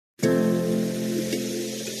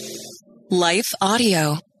Life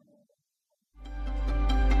Audio.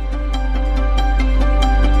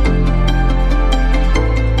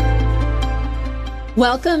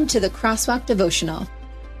 Welcome to the Crosswalk Devotional.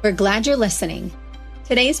 We're glad you're listening.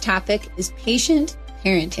 Today's topic is patient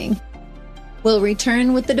parenting. We'll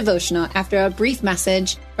return with the devotional after a brief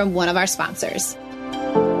message from one of our sponsors.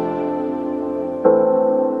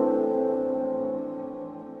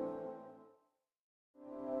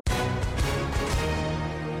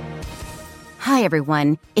 Hi,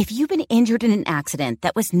 everyone. If you've been injured in an accident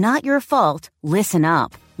that was not your fault, listen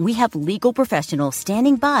up. We have legal professionals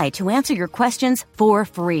standing by to answer your questions for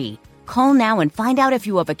free. Call now and find out if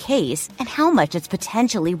you have a case and how much it's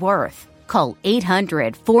potentially worth. Call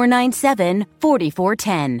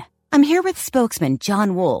 800-497-4410. I'm here with spokesman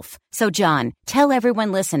John Wolf. So, John, tell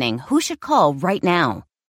everyone listening who should call right now.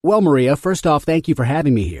 Well, Maria, first off, thank you for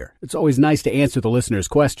having me here. It's always nice to answer the listeners'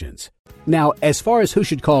 questions. Now, as far as who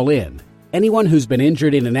should call in, anyone who's been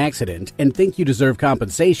injured in an accident and think you deserve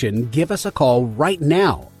compensation, give us a call right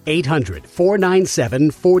now.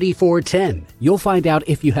 800-497-4410. You'll find out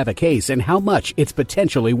if you have a case and how much it's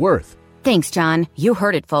potentially worth. Thanks, John. You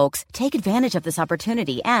heard it, folks. Take advantage of this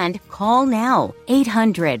opportunity and call now.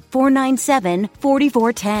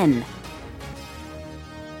 800-497-4410.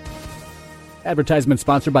 Advertisement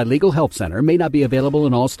sponsored by Legal Help Center. May not be available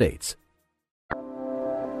in all states.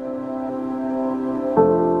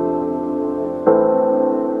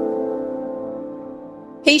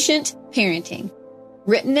 Patient Parenting,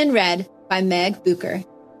 written and read by Meg Bucher.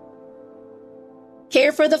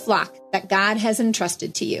 Care for the flock that God has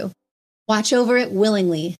entrusted to you. Watch over it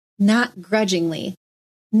willingly, not grudgingly,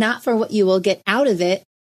 not for what you will get out of it,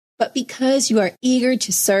 but because you are eager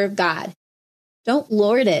to serve God. Don't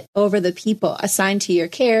lord it over the people assigned to your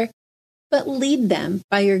care, but lead them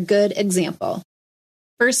by your good example.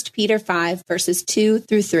 1 Peter 5, verses 2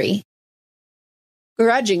 through 3.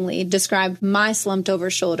 Grudgingly described my slumped over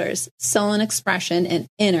shoulders, sullen expression, and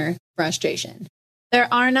inner frustration.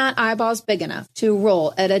 There are not eyeballs big enough to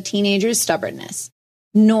roll at a teenager's stubbornness,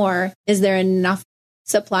 nor is there enough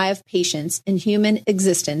supply of patience in human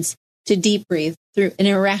existence to deep breathe through an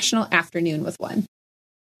irrational afternoon with one.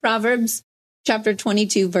 Proverbs chapter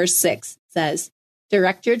 22, verse 6 says,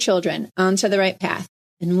 "Direct your children onto the right path,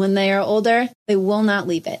 and when they are older, they will not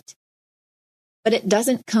leave it." But it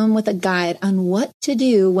doesn't come with a guide on what to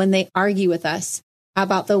do when they argue with us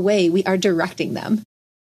about the way we are directing them.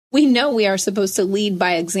 We know we are supposed to lead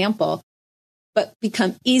by example, but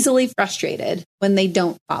become easily frustrated when they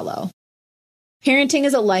don't follow. Parenting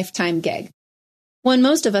is a lifetime gig, one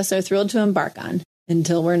most of us are thrilled to embark on,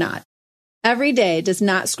 until we're not. Every day does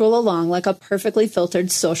not scroll along like a perfectly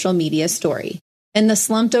filtered social media story. In the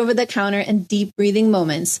slumped over the counter and deep breathing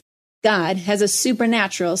moments, God has a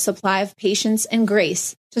supernatural supply of patience and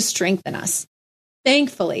grace to strengthen us.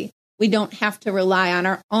 Thankfully, we don't have to rely on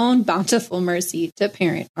our own bountiful mercy to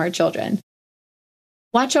parent our children.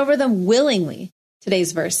 Watch over them willingly,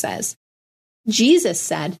 today's verse says. Jesus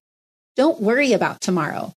said, "Don't worry about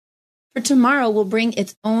tomorrow, for tomorrow will bring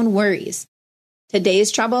its own worries. Today's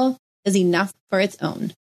trouble is enough for its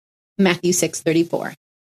own." Matthew 6:34.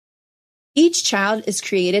 Each child is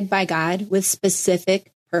created by God with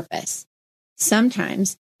specific purpose.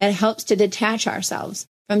 Sometimes it helps to detach ourselves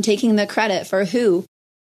from taking the credit for who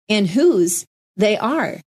and whose they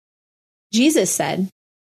are. Jesus said,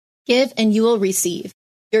 "Give and you will receive.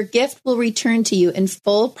 Your gift will return to you in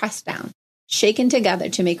full, pressed down, shaken together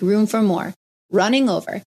to make room for more, running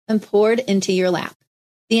over and poured into your lap.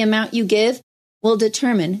 The amount you give will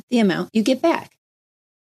determine the amount you get back."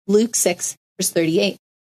 Luke 6, verse 38.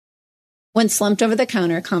 When slumped over the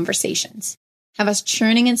counter conversations have us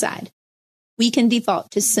churning inside, we can default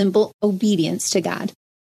to simple obedience to God.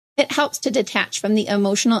 It helps to detach from the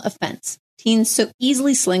emotional offense teens so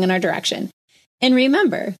easily sling in our direction. And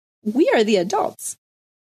remember, we are the adults.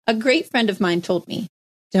 A great friend of mine told me,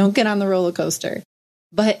 "Don't get on the roller coaster,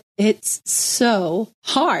 but it's so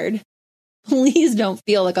hard." Please don't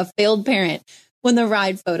feel like a failed parent when the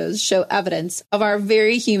ride photos show evidence of our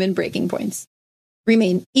very human breaking points.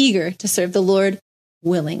 Remain eager to serve the Lord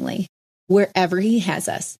willingly, wherever He has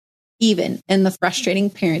us, even in the frustrating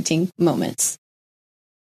parenting moments.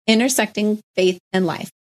 Intersecting faith and life.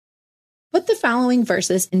 Put the following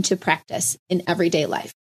verses into practice in everyday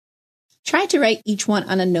life. Try to write each one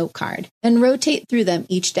on a note card and rotate through them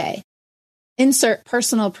each day. Insert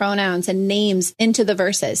personal pronouns and names into the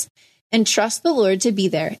verses and trust the Lord to be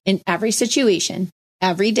there in every situation,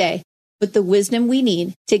 every day, with the wisdom we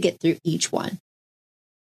need to get through each one.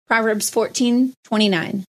 Proverbs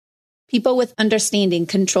 14:29. People with understanding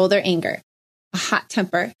control their anger. A hot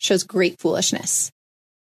temper shows great foolishness.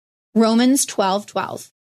 Romans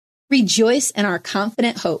 12:12. Rejoice in our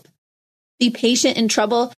confident hope. Be patient in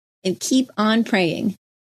trouble and keep on praying.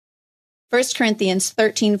 1 Corinthians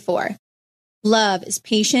 13:4. Love is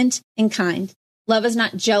patient and kind. Love is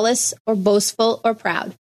not jealous or boastful or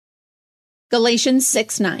proud. Galatians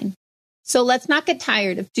 6:9. So let's not get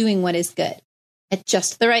tired of doing what is good. At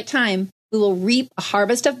just the right time, we will reap a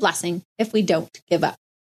harvest of blessing if we don't give up.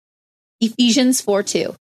 Ephesians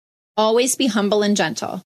 4:2. Always be humble and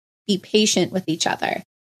gentle. Be patient with each other,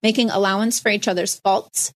 making allowance for each other's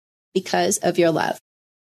faults because of your love.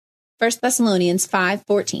 1 Thessalonians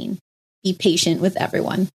 5:14. Be patient with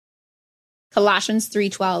everyone. Colossians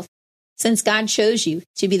 3:12. Since God chose you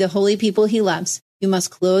to be the holy people he loves, you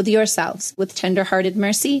must clothe yourselves with tender-hearted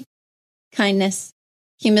mercy, kindness,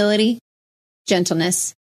 humility,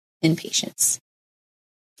 gentleness, and patience.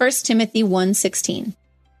 1 Timothy 1:16.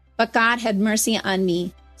 But God had mercy on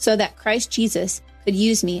me so that Christ Jesus could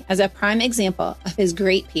use me as a prime example of his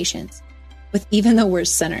great patience with even the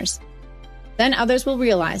worst sinners. Then others will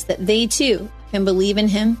realize that they too can believe in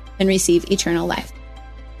him and receive eternal life.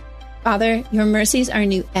 Father, your mercies are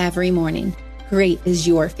new every morning. Great is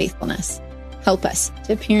your faithfulness. Help us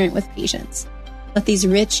to parent with patience. Let these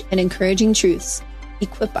rich and encouraging truths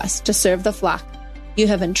equip us to serve the flock you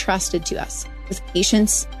have entrusted to us with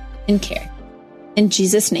patience and care. In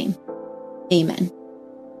Jesus' name, amen.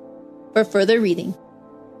 For further reading,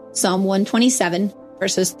 Psalm 127,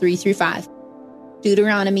 verses 3 through 5,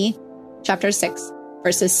 Deuteronomy chapter 6,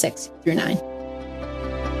 verses 6 through 9.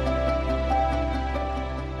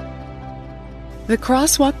 The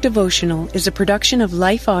Crosswalk Devotional is a production of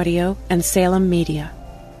Life Audio and Salem Media.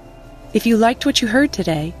 If you liked what you heard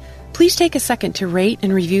today, please take a second to rate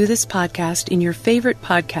and review this podcast in your favorite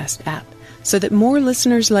podcast app so that more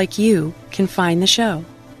listeners like you can find the show.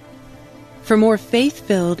 For more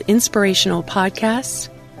faith-filled, inspirational podcasts,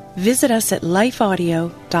 visit us at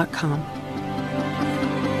lifeaudio.com.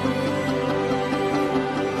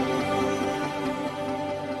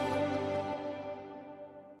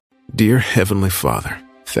 Dear Heavenly Father,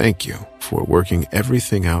 thank you for working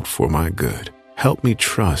everything out for my good. Help me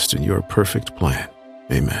trust in your perfect plan.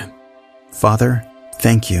 Amen. Father,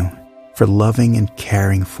 thank you for loving and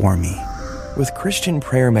caring for me. With Christian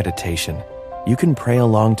Prayer Meditation, you can pray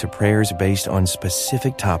along to prayers based on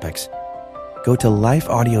specific topics. Go to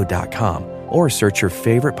lifeaudio.com or search your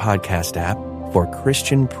favorite podcast app for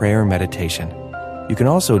Christian Prayer Meditation. You can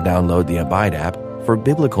also download the Abide app for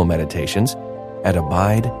biblical meditations at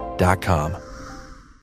abide.com.